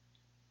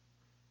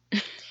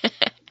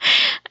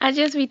I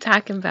just be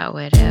talking about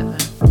whatever.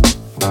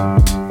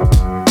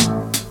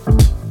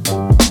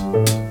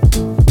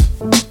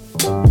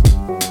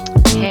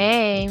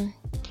 Hey,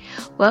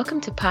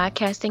 welcome to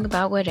Podcasting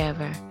About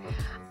Whatever.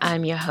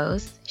 I'm your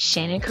host,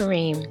 Shannon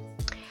Kareem.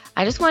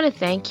 I just want to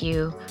thank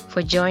you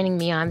for joining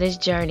me on this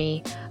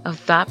journey of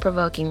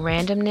thought-provoking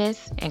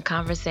randomness and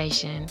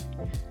conversation.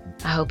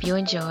 I hope you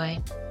enjoy.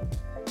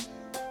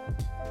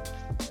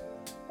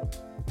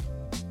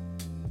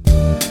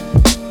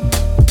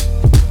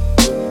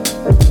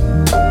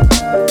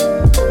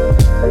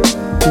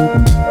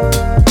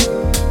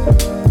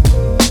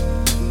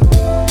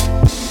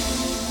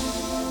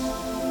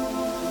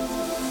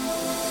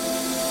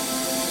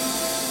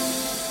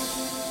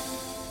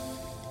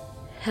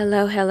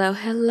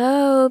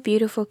 Hello,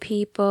 beautiful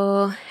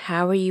people.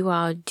 How are you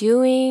all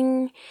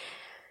doing?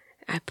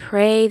 I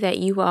pray that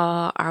you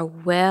all are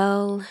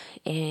well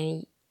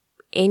and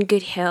in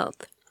good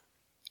health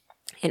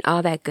and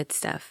all that good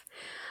stuff.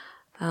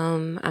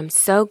 I'm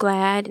so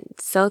glad,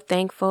 so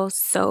thankful,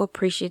 so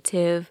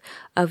appreciative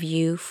of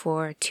you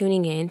for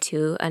tuning in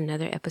to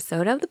another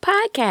episode of the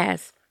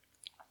podcast.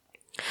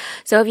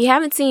 So if you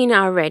haven't seen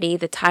already,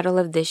 the title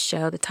of this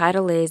show, the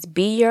title is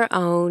Be Your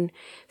Own,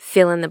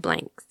 Fill in the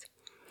Blanks.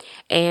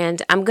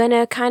 And I'm going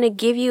to kind of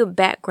give you a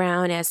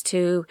background as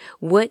to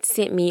what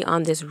sent me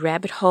on this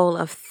rabbit hole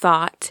of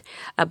thought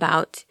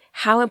about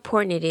how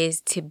important it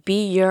is to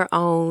be your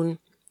own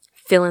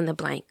fill in the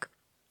blank.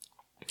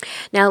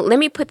 Now, let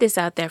me put this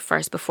out there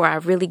first before I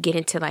really get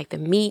into like the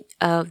meat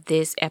of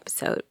this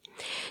episode.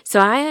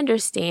 So I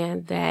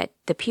understand that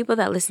the people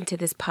that listen to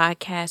this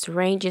podcast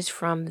ranges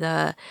from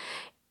the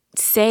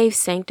saved,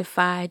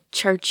 sanctified,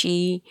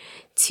 churchy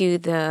to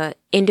the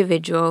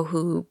individual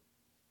who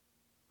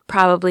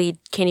probably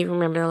can't even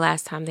remember the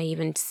last time they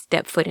even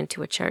stepped foot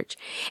into a church.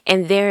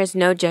 And there is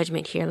no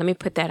judgment here. Let me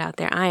put that out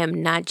there. I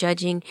am not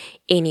judging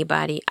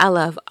anybody. I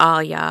love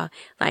all y'all,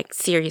 like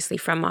seriously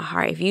from my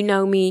heart. If you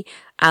know me,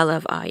 I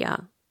love all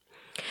y'all.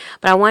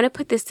 But I want to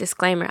put this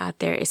disclaimer out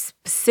there. It's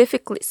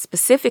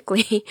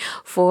specifically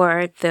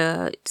for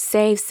the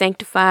saved,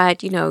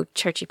 sanctified,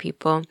 churchy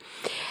people,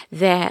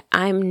 that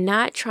I'm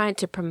not trying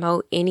to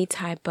promote any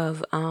type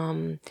of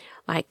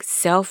like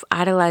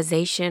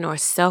self-idolization or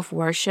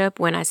self-worship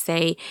when I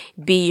say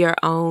be your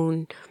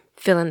own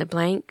fill in the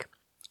blank.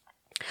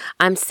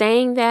 I'm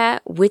saying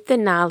that with the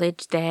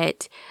knowledge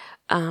that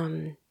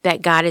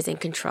that God is in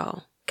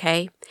control.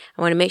 Okay,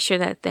 I want to make sure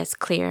that that's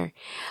clear.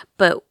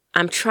 But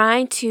I'm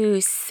trying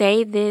to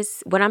say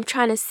this, what I'm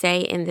trying to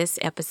say in this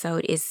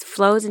episode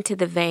flows into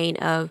the vein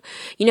of,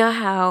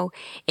 how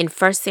in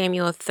 1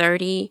 Samuel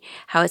 30,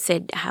 how it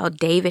said how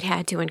David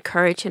had to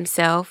encourage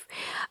himself.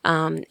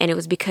 And it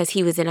was because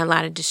he was in a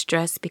lot of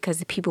distress because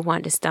the people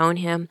wanted to stone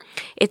him.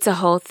 It's a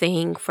whole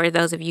thing. For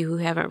those of you who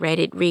haven't read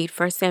it, read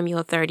 1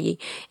 Samuel 30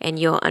 and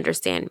you'll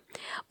understand.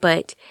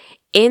 But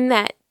in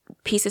that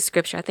piece of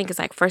scripture, I think it's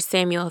like 1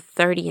 Samuel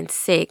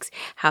 30:6,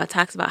 how it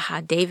talks about how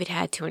David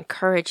had to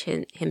encourage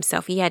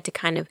himself. He had to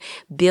kind of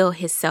build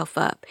himself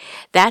up.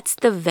 That's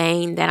the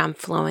vein that I'm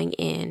flowing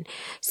in.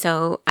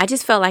 So I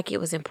just felt like it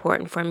was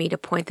important for me to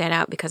point that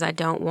out because I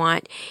don't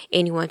want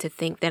anyone to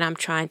think that I'm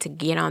trying to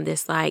get on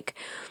this like,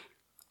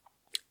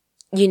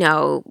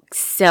 y'all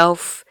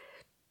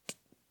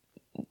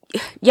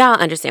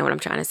understand what I'm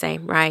trying to say,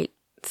 right?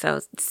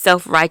 So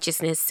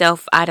self-righteousness,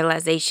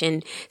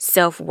 self-idolization,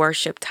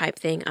 self-worship type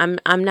thing. I'm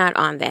not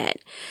on that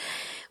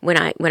when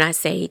I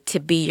say to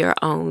be your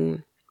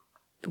own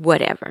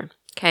whatever.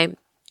 Okay.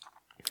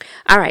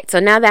 All right.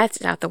 So now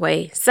that's out the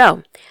way.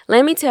 So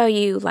let me tell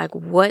you like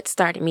what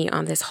started me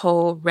on this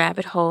whole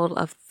rabbit hole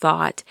of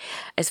thought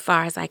as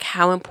far as like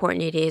how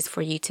important it is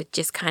for you to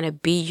just kind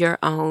of be your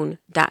own ...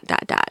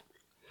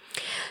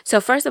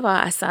 So first of all,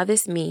 I saw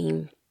this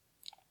meme.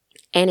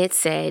 And it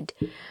said,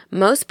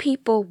 most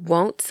people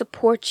won't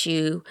support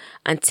you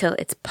until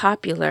it's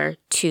popular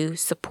to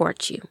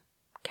support you.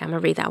 Okay, I'm going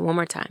to read that one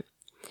more time.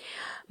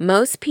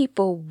 Most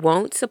people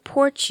won't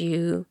support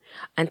you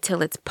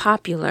until it's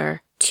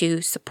popular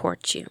to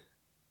support you.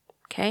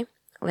 Okay,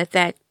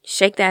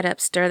 shake that up,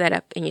 stir that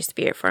up in your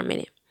spirit for a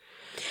minute.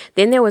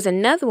 Then there was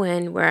another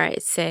one where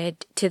it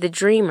said to the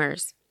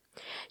dreamers,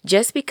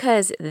 just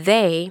because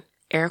they,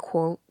 air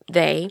quote,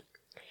 they,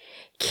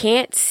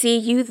 can't see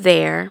you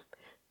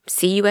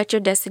at your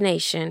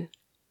destination,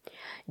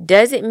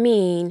 doesn't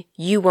mean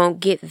you won't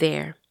get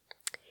there.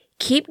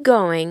 Keep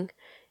going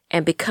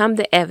and become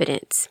the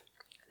evidence.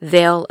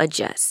 They'll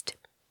adjust.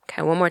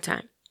 Okay, one more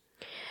time.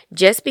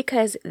 Just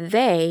because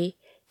they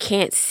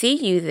can't see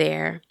you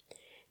there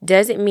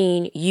doesn't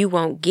mean you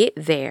won't get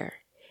there.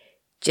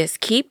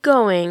 Just keep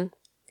going,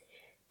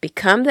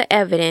 become the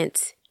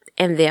evidence,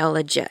 and they'll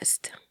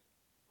adjust.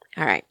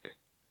 All right.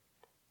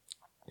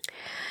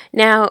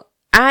 Now,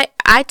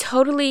 I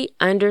totally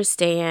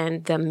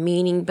understand the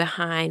meaning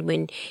behind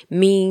when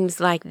memes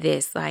like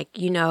this, like,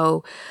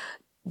 the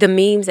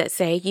memes that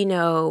say,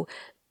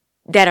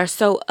 that are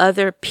so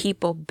other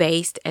people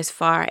based as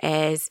far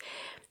as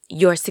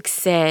your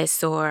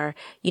success or,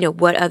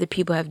 what other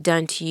people have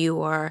done to you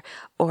or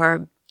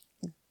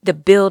the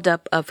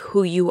buildup of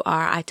who you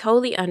are. I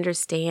totally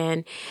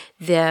understand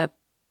the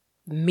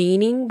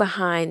meaning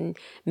behind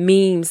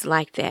memes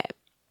like that.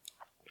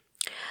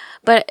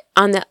 But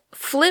on the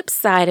flip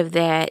side of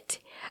that,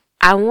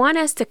 I want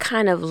us to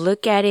kind of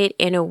look at it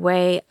in a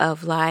way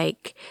of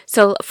like,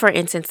 so for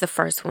instance, the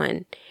first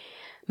one,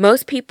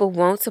 most people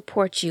won't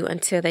support you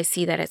until they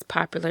see that it's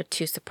popular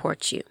to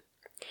support you.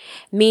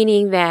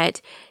 Meaning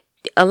that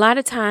a lot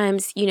of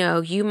times,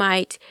 you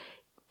might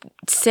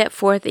set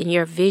forth in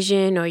your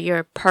vision or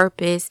your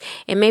purpose,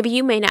 and maybe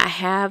you may not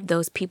have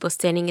those people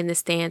standing in the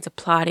stands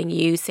applauding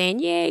you, saying,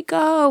 yay,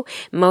 go,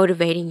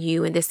 motivating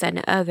you and this, that, and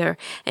the other,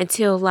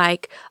 until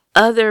like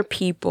other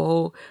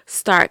people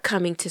start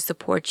coming to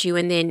support you.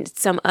 And then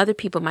some other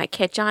people might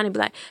catch on and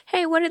be like,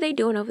 hey, what are they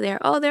doing over there?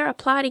 Oh, they're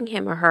applauding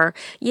him or her.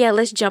 Yeah,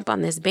 let's jump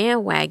on this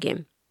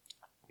bandwagon.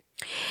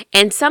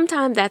 And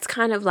sometimes that's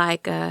kind of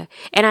like and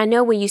I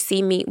know when we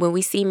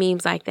see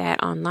memes like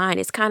that online,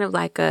 it's kind of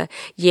like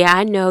yeah,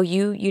 I know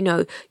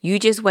you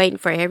just waiting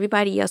for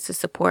everybody else to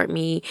support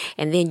me,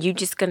 and then you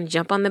just gonna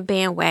jump on the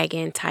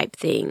bandwagon type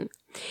thing.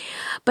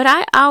 But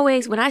I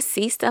always, when I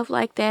see stuff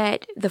like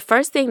that, the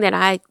first thing that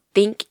I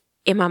think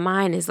in my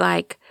mind is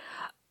like,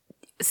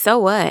 so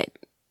what?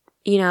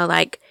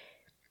 Like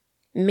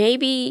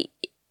maybe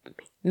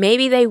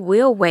they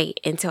will wait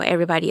until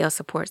everybody else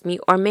supports me,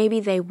 or maybe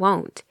they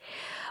won't.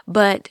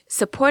 But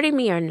supporting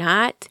me or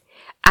not,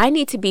 I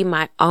need to be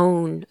my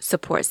own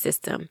support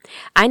system.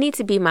 I need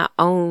to be my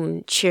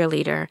own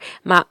cheerleader,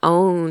 my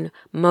own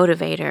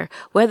motivator.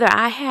 Whether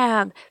I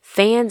have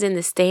fans in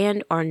the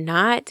stand or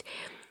not,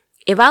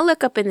 if I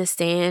look up in the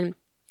stand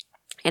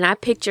and I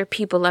picture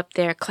people up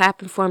there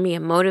clapping for me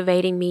and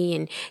motivating me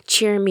and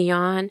cheering me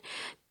on,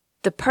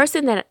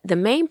 the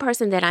main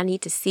person that I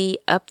need to see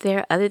up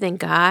there other than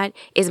God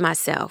is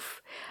myself.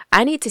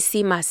 I need to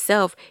see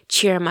myself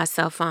cheering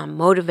myself on,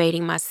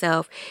 motivating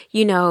myself,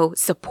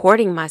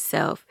 supporting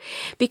myself,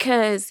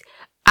 because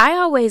I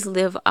always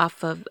live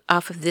off of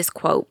this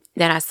quote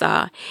that I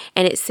saw,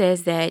 and it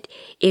says that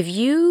if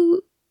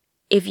you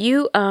live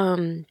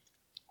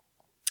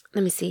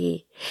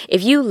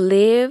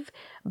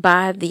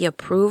by the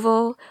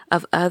approval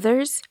of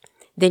others,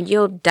 then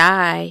you'll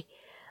die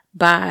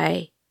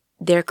by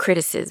their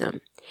criticism.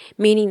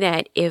 Meaning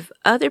that if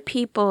other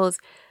people's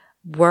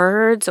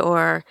words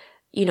or,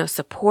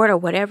 support or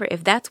whatever,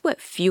 if that's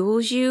what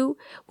fuels you,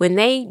 when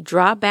they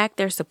draw back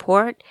their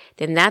support,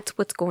 then that's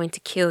what's going to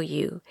kill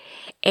you.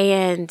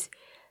 And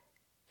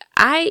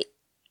I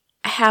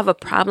have a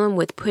problem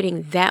with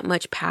putting that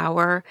much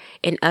power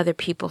in other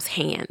people's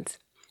hands.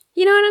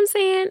 You know what I'm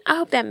saying? I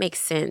hope that makes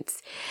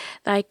sense.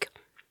 Like,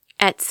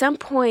 at some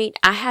point,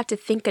 I have to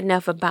think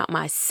enough about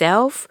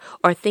myself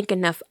or think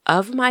enough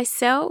of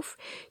myself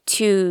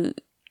to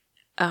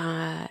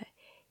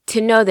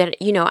know that,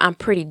 I'm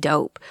pretty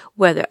dope,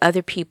 whether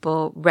other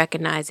people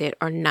recognize it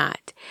or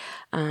not.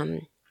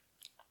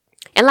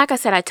 And like I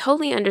said, I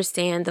totally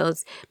understand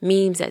those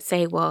memes that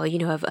say, well,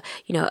 if,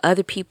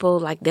 other people,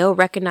 like, they'll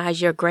recognize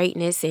your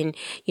greatness and,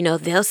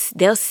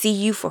 they'll see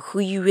you for who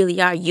you really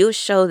are. You'll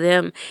show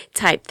them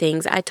type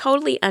things. I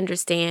totally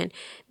understand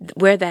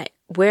where the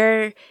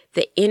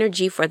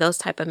energy for those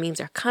type of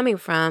memes are coming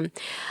from.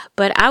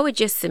 But I would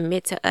just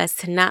submit to us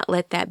to not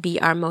let that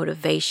be our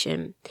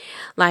motivation.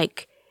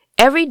 Like,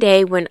 every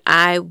day when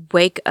I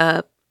wake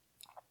up,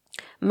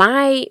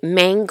 my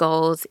main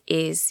goals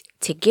is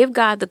to give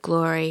God the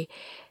glory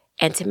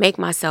and to make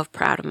myself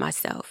proud of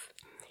myself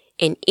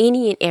in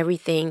any and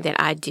everything that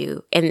I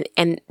do.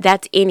 And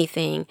that's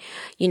anything,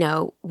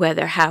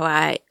 whether how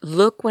I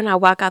look when I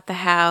walk out the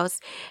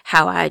house,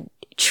 how I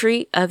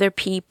treat other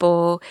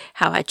people,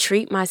 how I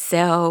treat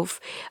myself,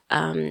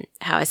 how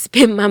I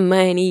spend my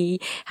money,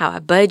 how I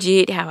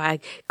budget, how I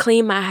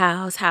clean my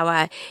house,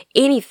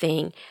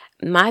 anything.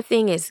 My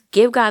thing is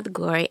give God the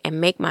glory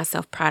and make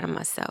myself proud of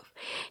myself.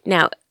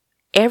 Now,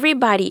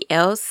 everybody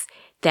else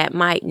that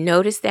might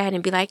notice that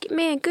and be like,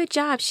 man, good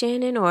job,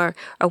 Shannon, or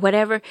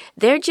whatever,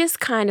 they're just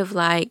kind of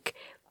like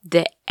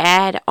the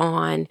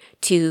add-on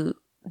to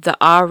the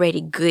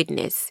already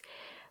goodness.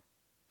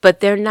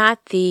 But they're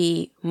not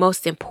the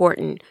most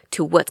important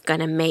to what's going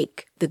to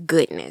make the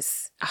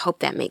goodness. I hope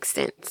that makes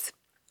sense.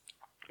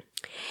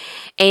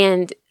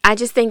 And I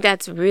just think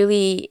that's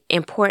really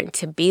important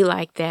to be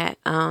like that.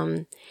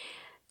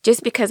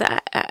 Just because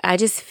I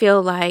just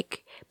feel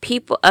like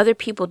other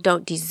people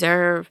don't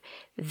deserve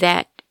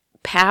that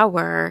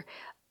power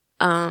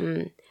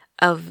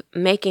of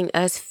making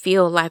us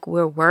feel like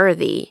we're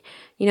worthy.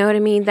 You know what I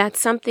mean? That's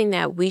something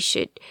that we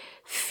should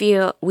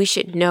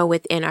know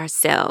within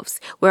ourselves.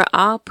 We're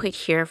all put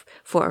here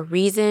for a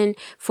reason,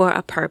 for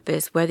a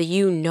purpose, whether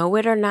you know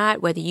it or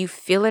not, whether you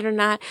feel it or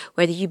not,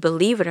 whether you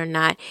believe it or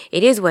not,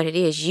 it is what it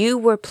is. You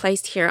were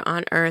placed here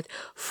on earth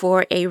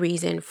for a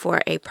reason,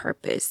 for a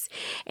purpose.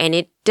 And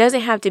it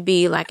doesn't have to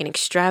be like an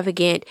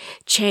extravagant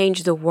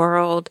change the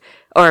world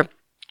or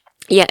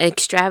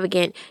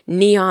extravagant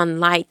neon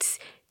lights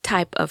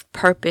type of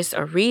purpose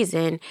or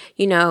reason.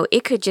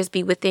 It could just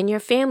be within your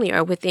family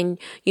or within,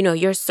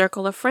 your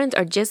circle of friends,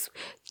 or just,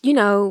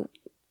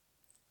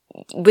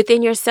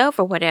 within yourself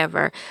or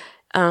whatever.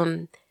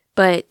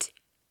 But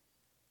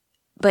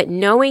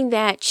knowing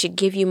that should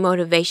give you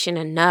motivation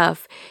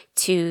enough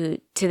to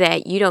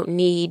that you don't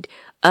need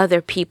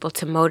other people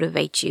to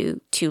motivate you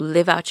to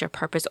live out your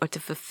purpose or to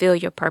fulfill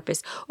your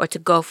purpose or to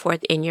go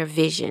forth in your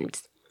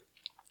visions.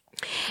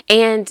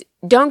 And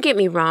don't get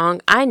me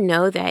wrong, I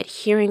know that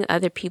hearing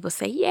other people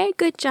say, yeah,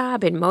 good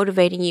job, and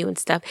motivating you and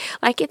stuff,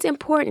 like, it's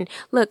important.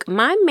 Look,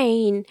 my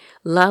main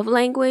love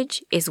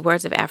language is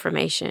words of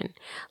affirmation.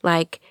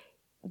 Like,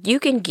 you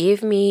can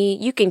gift me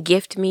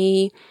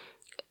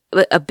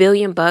 $1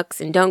 billion,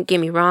 and don't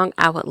get me wrong,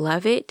 I would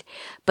love it.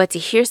 But to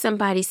hear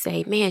somebody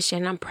say, man,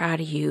 Shannon, I'm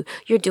proud of you.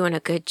 You're doing a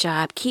good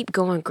job. Keep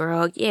going,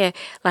 girl. Yeah.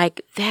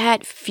 Like,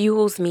 that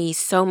fuels me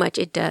so much.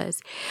 It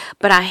does.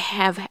 But I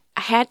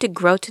had to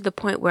grow to the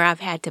point where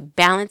I've had to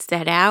balance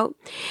that out,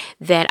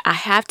 that I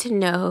have to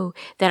know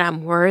that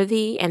I'm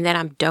worthy and that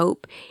I'm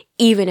dope,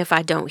 even if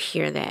I don't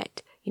hear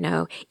that.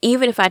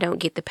 Even if I don't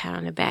get the pat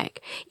on the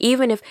back,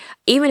 even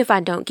if I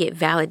don't get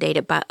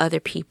validated by other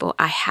people,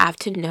 I have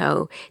to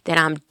know that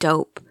I'm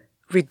dope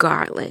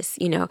regardless,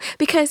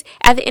 because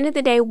at the end of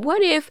the day,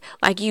 what if,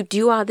 like, you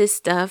do all this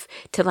stuff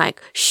to,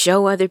 like,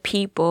 show other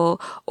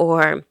people,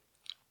 or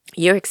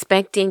you're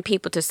expecting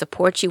people to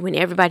support you when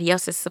everybody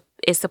else is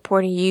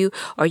supporting you,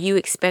 or you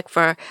expect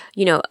for,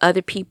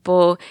 other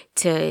people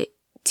to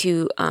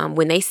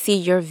when they see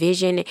your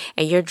vision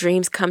and your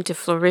dreams come to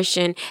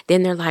fruition,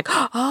 then they're like,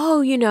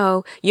 oh,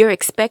 you're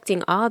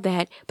expecting all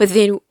that. But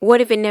then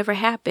what if it never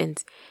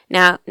happens?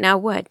 Now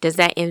what? Does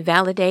that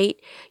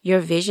invalidate your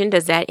vision?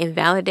 Does that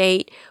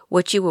invalidate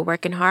what you were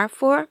working hard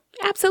for?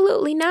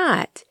 Absolutely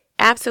not.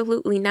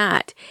 Absolutely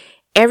not.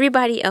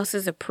 Everybody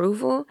else's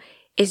approval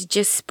is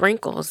just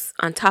sprinkles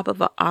on top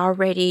of an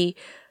already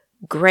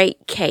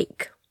great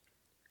cake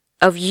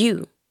of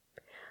you,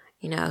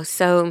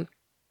 so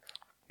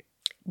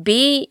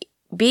be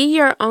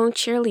your own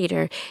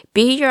cheerleader,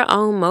 be your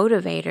own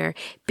motivator,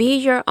 be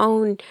your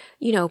own,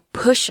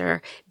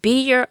 pusher,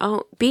 be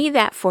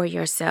that for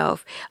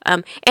yourself.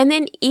 And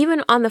then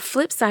even on the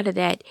flip side of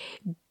that,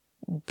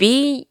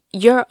 be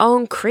your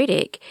own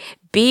critic,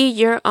 be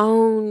your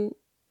own,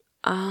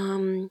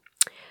 I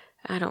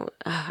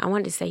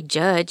wanted to say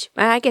judge,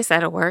 but I guess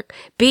that'll work.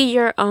 Be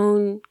your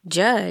own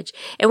judge.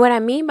 And what I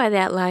mean by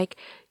that, like,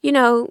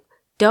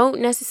 don't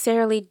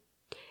necessarily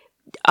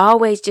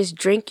always just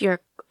drink your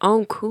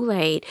own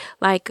Kool-Aid.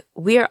 Like,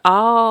 we're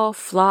all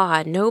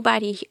flawed.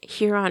 Nobody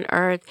here on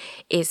earth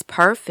is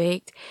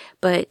perfect,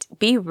 but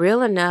be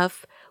real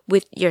enough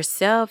with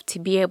yourself to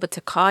be able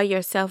to call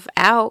yourself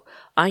out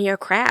on your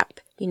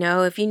crap.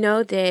 If you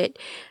know that,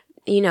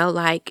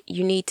 like,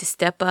 you need to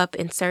step up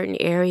in certain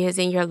areas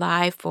in your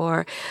life,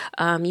 or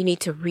you need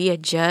to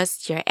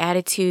readjust your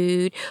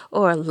attitude,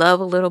 or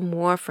love a little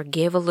more,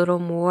 forgive a little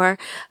more,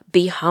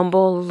 be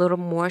humble a little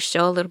more,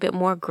 show a little bit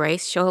more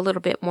grace, show a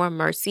little bit more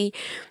mercy,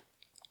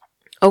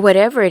 or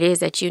whatever it is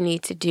that you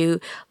need to do.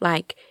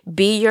 Like,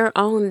 be your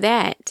own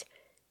that,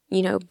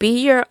 be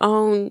your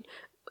own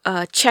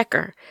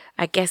checker.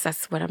 I guess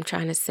that's what I'm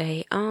trying to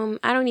say. I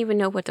don't even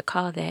know what to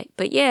call that,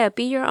 but yeah,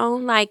 be your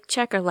own, like,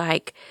 checker,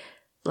 like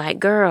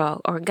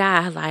girl or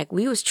guy, like,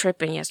 we was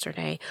tripping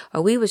yesterday,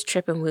 or we was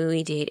tripping when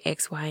we did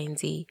X, Y, and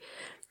Z.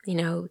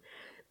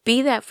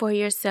 Be that for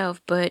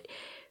yourself. But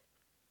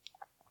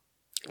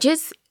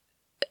just,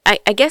 I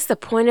guess the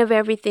point of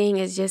everything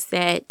is just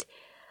that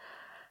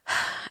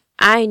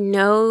I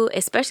know,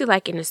 especially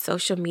like in the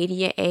social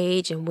media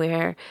age, and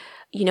where,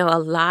 a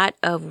lot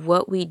of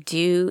what we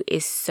do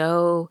is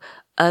so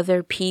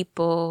other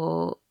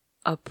people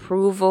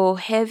approval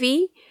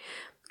heavy.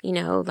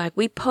 Like,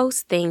 we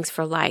post things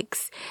for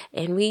likes,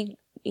 and we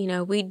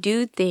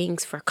do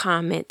things for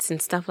comments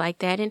and stuff like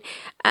that. And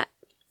I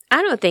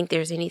don't think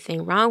there's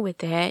anything wrong with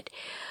that,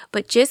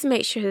 but just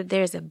make sure that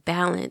there's a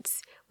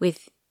balance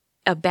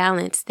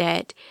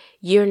that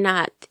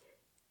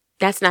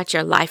that's not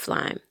your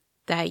lifeline,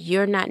 that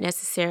you're not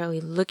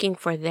necessarily looking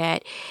for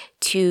that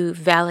to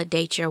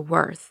validate your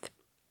worth.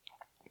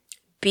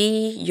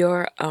 Be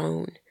your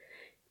own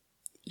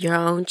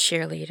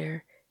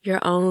cheerleader, your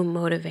own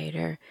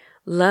motivator.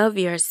 Love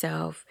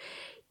yourself.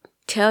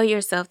 Tell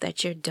yourself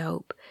that you're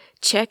dope.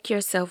 Check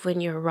yourself when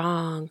you're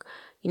wrong.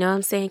 You know what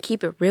I'm saying?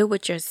 Keep it real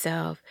with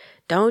yourself.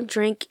 Don't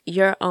drink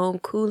your own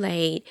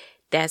Kool-Aid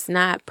that's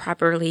not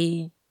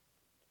properly,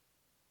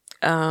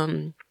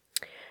 not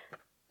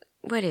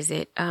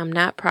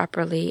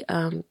properly,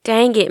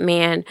 dang it,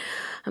 man.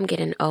 I'm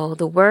getting old.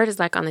 The word is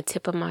like on the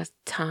tip of my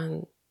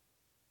tongue.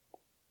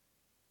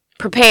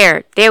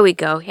 Prepared. There we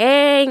go.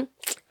 Hey.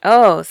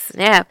 Oh,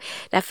 snap.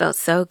 That felt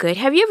so good.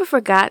 Have you ever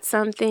forgot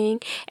something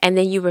and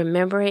then you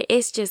remember it?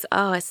 It's just,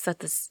 it's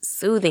such a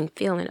soothing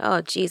feeling.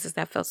 Oh, Jesus,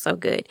 that felt so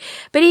good.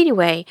 But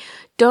anyway,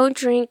 don't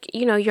drink,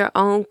 your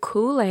own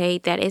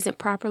Kool-Aid that isn't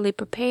properly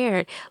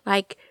prepared.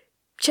 Like,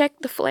 check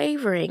the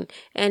flavoring.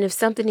 And if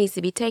something needs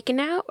to be taken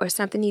out or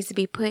something needs to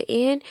be put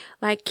in,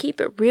 like, keep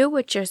it real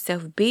with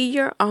yourself. Be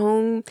your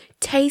own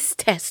taste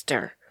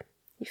tester.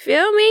 You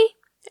feel me?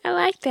 I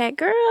like that,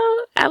 girl.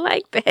 I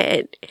like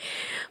that.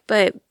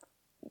 But,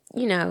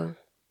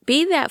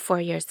 be that for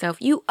yourself.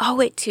 You owe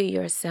it to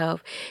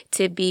yourself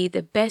to be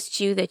the best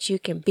you that you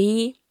can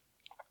be.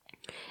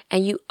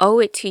 And you owe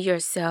it to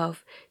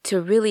yourself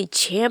to really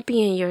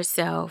champion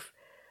yourself,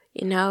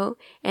 And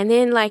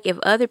then like if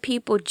other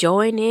people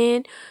join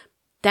in,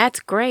 that's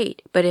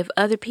great. But if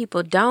other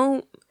people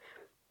don't,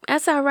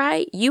 that's all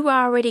right. You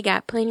already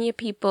got plenty of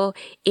people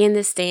in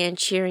the stand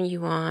cheering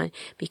you on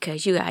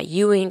because you got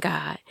you and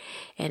God.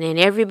 And then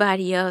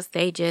everybody else,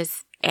 they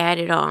just add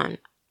it on,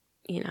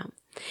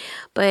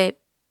 But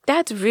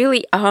that's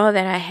really all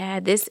that I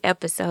had. This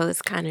episode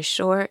is kind of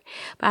short,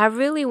 but I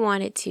really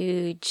wanted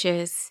to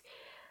just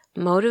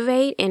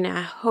motivate and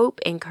I hope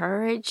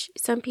encourage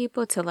some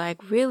people to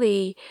like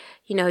really,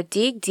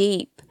 dig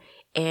deep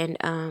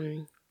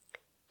and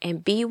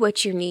be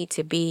what you need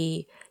to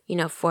be,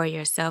 for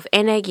yourself.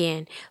 And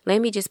again, let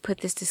me just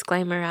put this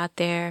disclaimer out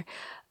there.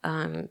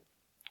 I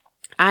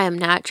am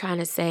not trying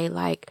to say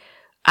like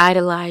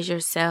idolize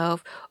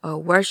yourself or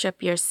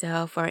worship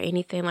yourself or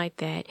anything like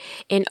that.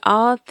 In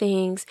all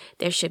things,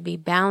 there should be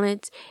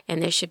balance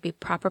and there should be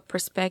proper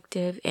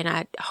perspective. And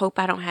I hope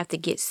I don't have to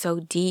get so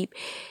deep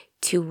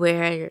to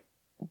where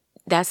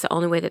that's the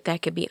only way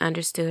that could be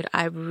understood.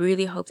 I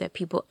really hope that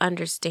people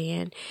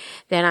understand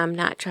that I'm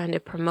not trying to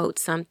promote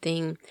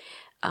something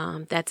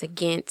that's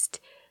against,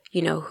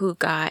 who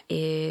God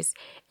is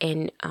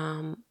and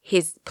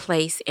his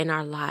place in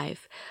our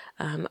life.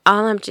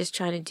 All I'm just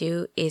trying to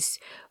do is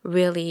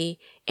really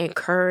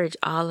encourage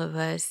all of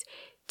us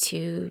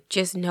to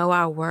just know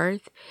our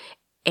worth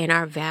and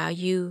our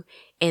value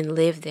and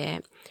live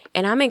that.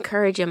 And I'm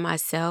encouraging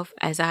myself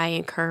as I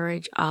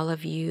encourage all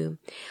of you.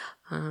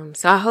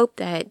 So I hope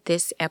that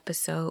this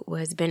episode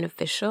was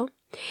beneficial.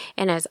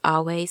 And as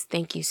always,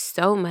 thank you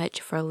so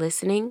much for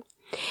listening.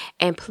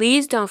 And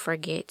please don't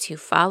forget to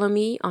follow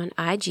me on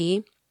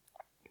IG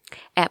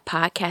at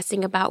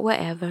Podcasting About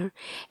Whatever.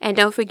 And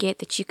don't forget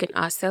that you can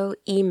also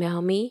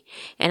email me.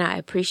 And I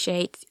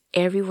appreciate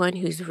everyone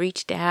who's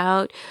reached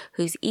out,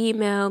 who's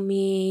emailed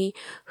me,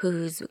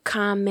 who's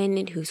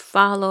commented, who's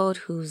followed,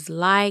 who's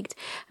liked.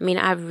 I mean,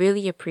 I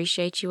really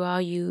appreciate you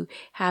all. You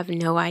have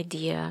no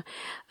idea.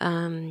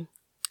 And,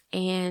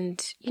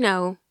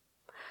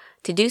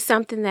 to do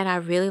something that I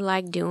really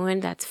like doing,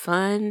 that's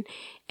fun.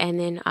 And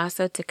then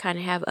also to kind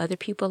of have other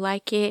people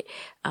like it.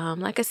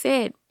 Like I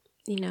said,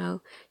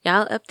 y'all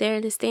up there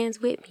in the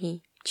stands with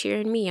me,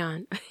 cheering me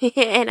on.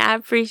 And I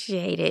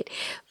appreciate it.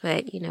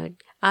 But,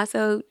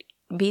 also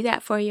be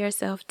that for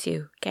yourself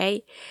too.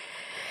 Okay.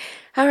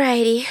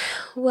 Alrighty.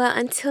 Well,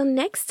 until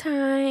next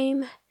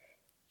time,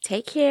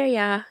 take care,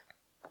 y'all.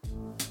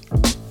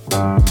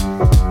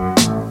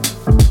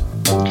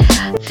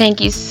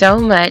 Thank you so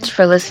much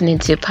for listening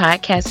to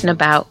Podcasting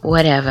About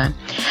Whatever.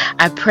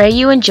 I pray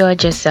you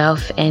enjoyed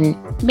yourself and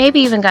maybe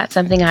even got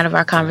something out of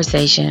our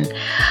conversation.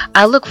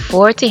 I look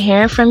forward to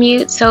hearing from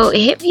you, so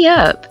hit me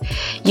up.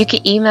 You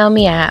can email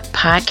me at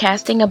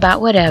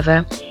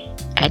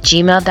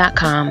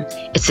podcastingaboutwhatever@gmail.com.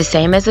 It's the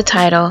same as the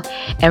title,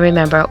 and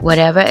remember,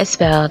 whatever is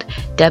spelled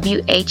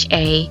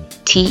WHATEVA.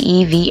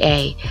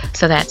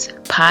 So that's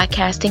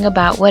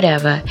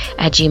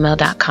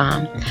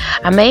podcastingaboutwhatever@gmail.com.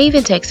 I may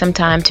even take some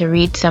time to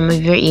read some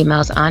of your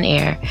emails on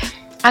air.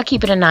 I'll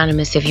keep it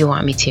anonymous if you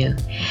want me to.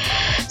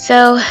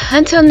 So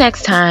until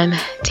next time,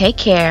 take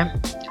care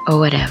or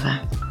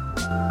whatever.